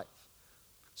your life.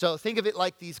 So think of it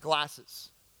like these glasses,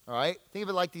 all right? Think of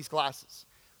it like these glasses.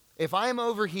 If I'm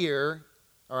over here,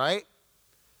 all right,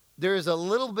 there is a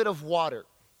little bit of water.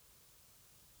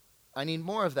 I need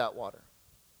more of that water.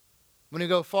 When you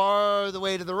go far the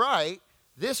way to the right,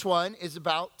 this one is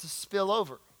about to spill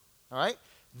over, all right?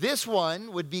 This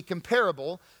one would be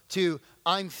comparable to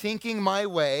I'm thinking my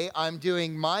way, I'm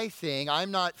doing my thing,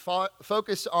 I'm not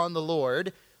focused on the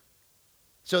Lord.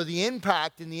 So the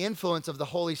impact and the influence of the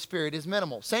Holy Spirit is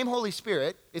minimal. Same Holy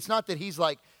Spirit, it's not that he's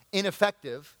like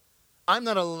ineffective. I'm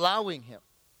not allowing him.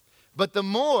 But the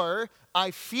more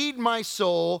I feed my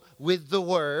soul with the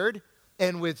word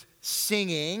and with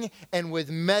singing and with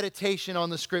meditation on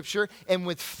the scripture and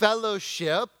with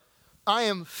fellowship, I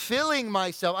am filling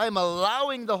myself, I am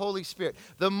allowing the Holy Spirit.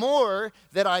 The more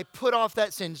that I put off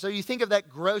that sin. So you think of that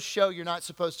gross show you're not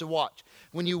supposed to watch.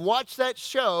 When you watch that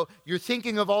show, you're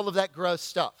thinking of all of that gross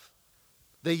stuff.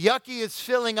 The yucky is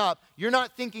filling up. You're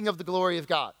not thinking of the glory of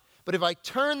God. But if I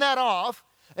turn that off,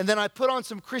 and then I put on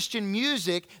some Christian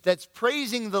music that's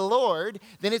praising the Lord,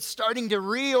 then it's starting to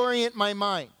reorient my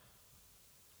mind.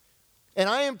 And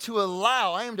I am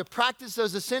to practice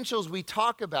those essentials we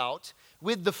talk about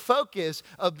with the focus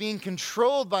of being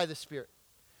controlled by the Spirit.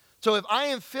 So if I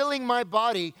am filling my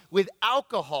body with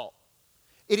alcohol,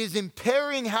 it is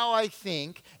impairing how I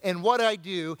think and what I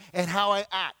do and how I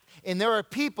act. And there are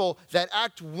people that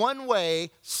act one way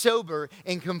sober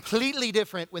and completely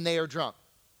different when they are drunk.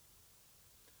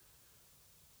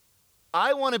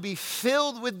 I want to be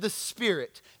filled with the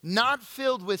Spirit, not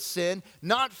filled with sin,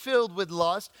 not filled with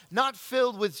lust, not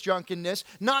filled with drunkenness,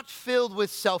 not filled with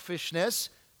selfishness,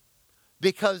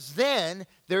 because then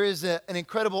there is an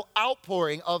incredible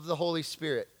outpouring of the Holy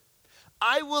Spirit.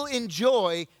 I will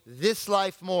enjoy this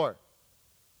life more.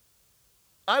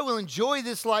 I will enjoy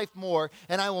this life more,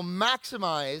 and I will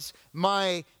maximize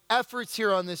my efforts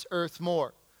here on this earth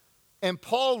more. And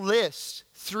Paul lists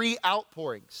 3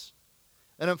 outpourings.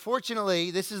 And unfortunately,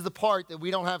 this is the part that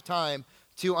we don't have time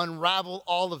to unravel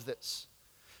all of this.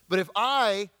 But if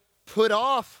I put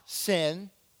off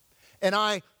sin and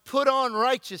I put on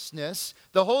righteousness,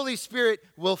 the Holy Spirit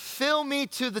will fill me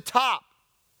to the top.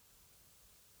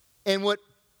 And what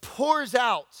pours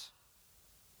out,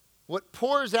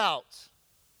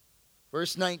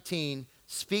 verse 19,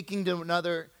 speaking to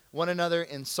one another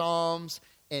in psalms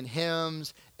and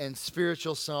hymns and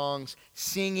spiritual songs,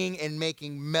 singing and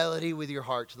making melody with your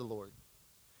heart to the Lord.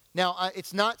 Now,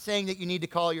 it's not saying that you need to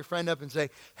call your friend up and say,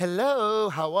 hello,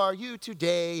 how are you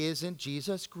today? Isn't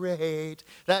Jesus great?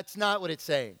 That's not what it's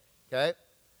saying, okay?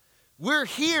 We're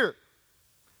here.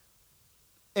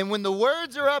 And when the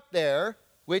words are up there,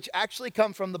 which actually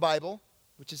come from the Bible,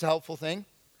 which is a helpful thing,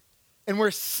 and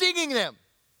we're singing them,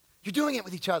 you're doing it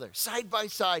with each other, side by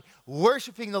side,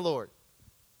 worshiping the Lord.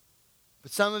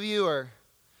 But some of you are,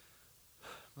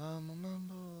 mumble,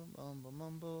 mumble, mumble,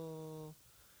 mumble.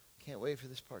 Can't wait for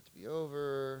this part to be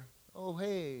over. Oh,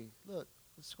 hey, look,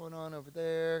 what's going on over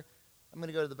there? I'm going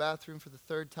to go to the bathroom for the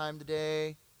 3rd time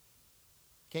today.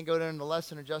 Can't go during the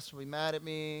lesson or Justin will be mad at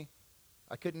me.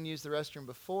 I couldn't use the restroom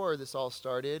before this all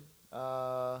started.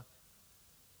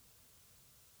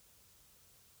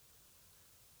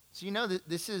 So you know that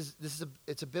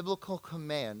it's a biblical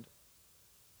command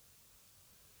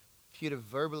for you to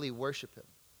verbally worship him.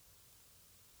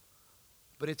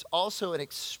 But it's also an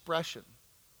expression,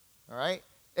 all right?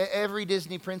 Every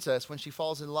Disney princess, when she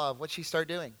falls in love, what's she start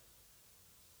doing?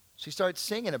 She starts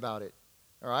singing about it,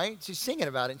 all right? She's singing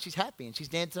about it, and she's happy, and she's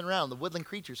dancing around. The woodland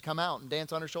creatures come out and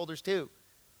dance on her shoulders too.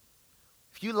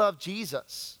 If you love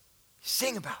Jesus, you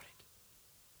sing about it.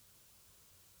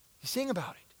 You sing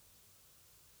about it.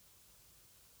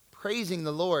 Praising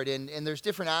the Lord, and there's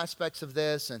different aspects of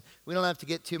this, and we don't have to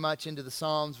get too much into the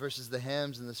Psalms versus the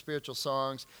hymns and the spiritual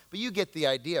songs, but you get the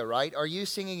idea, right? Are you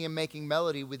singing and making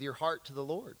melody with your heart to the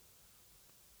Lord?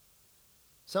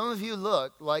 Some of you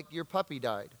look like your puppy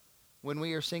died when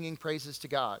we are singing praises to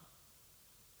God.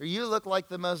 Or you look like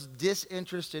the most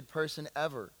disinterested person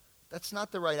ever. That's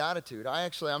not the right attitude. I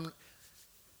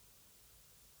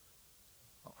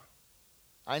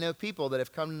know people that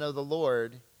have come to know the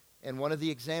Lord, and one of the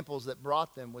examples that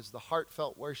brought them was the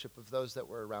heartfelt worship of those that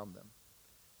were around them.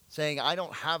 Saying, I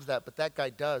don't have that, but that guy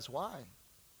does. Why?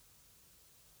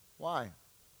 Why?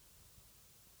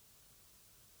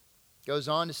 Goes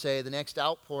on to say the next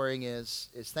outpouring is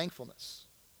thankfulness.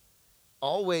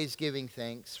 Always giving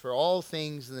thanks for all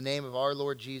things in the name of our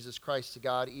Lord Jesus Christ to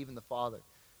God, even the Father.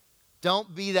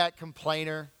 Don't be that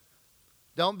complainer.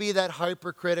 Don't be that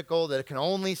hypercritical that can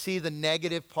only see the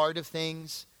negative part of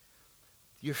things.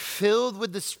 You're filled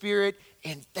with the Spirit,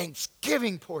 and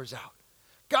thanksgiving pours out.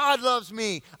 God loves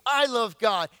me. I love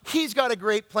God. He's got a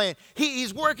great plan.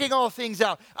 He's working all things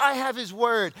out. I have his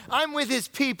word. I'm with his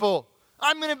people.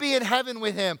 I'm going to be in heaven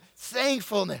with him.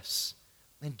 Thankfulness.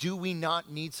 And do we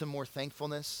not need some more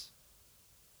thankfulness?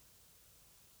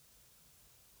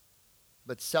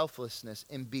 But selflessness,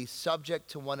 and be subject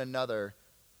to one another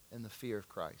in the fear of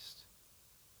Christ.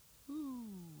 Ooh.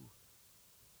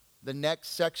 The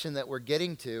next section that we're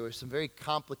getting to are some very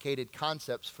complicated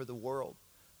concepts for the world.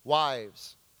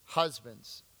 Wives,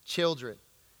 husbands, children,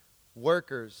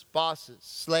 workers, bosses,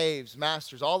 slaves,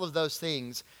 masters, all of those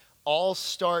things all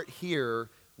start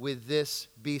here with this: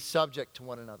 be subject to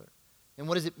one another. And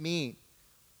what does it mean?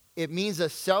 It means a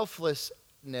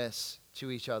selflessness to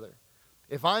each other.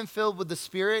 If I'm filled with the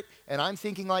Spirit and I'm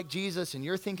thinking like Jesus and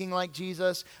you're thinking like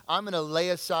Jesus, I'm going to lay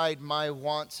aside my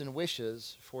wants and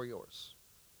wishes for yours.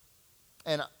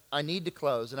 And I need to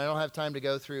close, and I don't have time to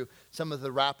go through some of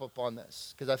the wrap-up on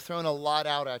this because I've thrown a lot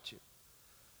out at you.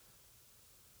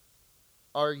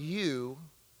 Are you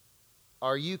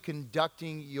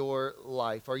conducting your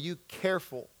life? Are you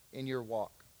careful in your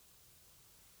walk?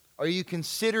 Are you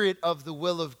considerate of the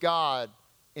will of God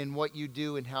in what you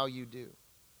do and how you do?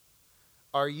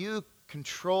 Are you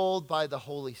controlled by the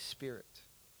Holy Spirit?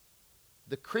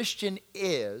 The Christian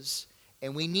is,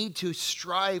 and we need to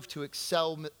strive to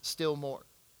excel still more.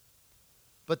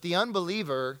 But the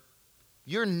unbeliever,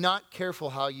 you're not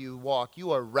careful how you walk.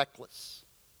 You are reckless.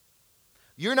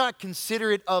 You're not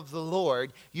considerate of the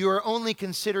Lord. You are only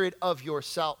considerate of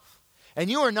yourself. And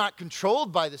you are not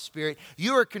controlled by the Spirit.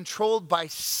 You are controlled by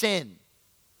sin.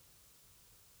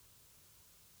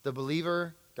 The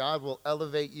believer, God will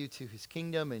elevate you to his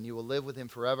kingdom and you will live with him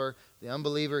forever. The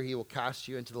unbeliever, he will cast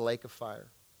you into the lake of fire.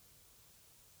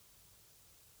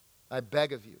 I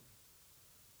beg of you,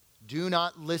 do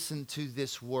not listen to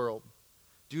this world.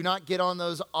 Do not get on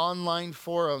those online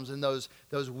forums and those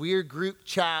weird group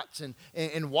chats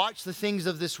and watch the things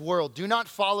of this world. Do not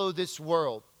follow this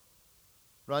world.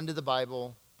 Run to the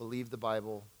Bible, believe the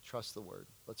Bible, trust the Word.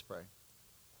 Let's pray.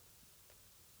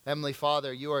 Heavenly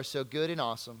Father, you are so good and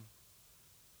awesome.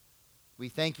 We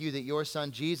thank you that your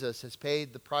Son Jesus has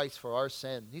paid the price for our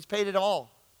sin. He's paid it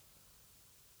all.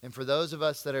 And for those of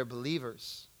us that are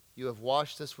believers, you have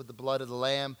washed us with the blood of the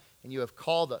Lamb, and you have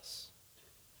called us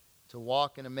to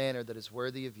walk in a manner that is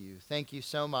worthy of you. Thank you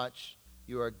so much.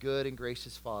 You are a good and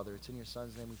gracious Father. It's in your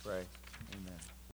Son's name we pray. Amen.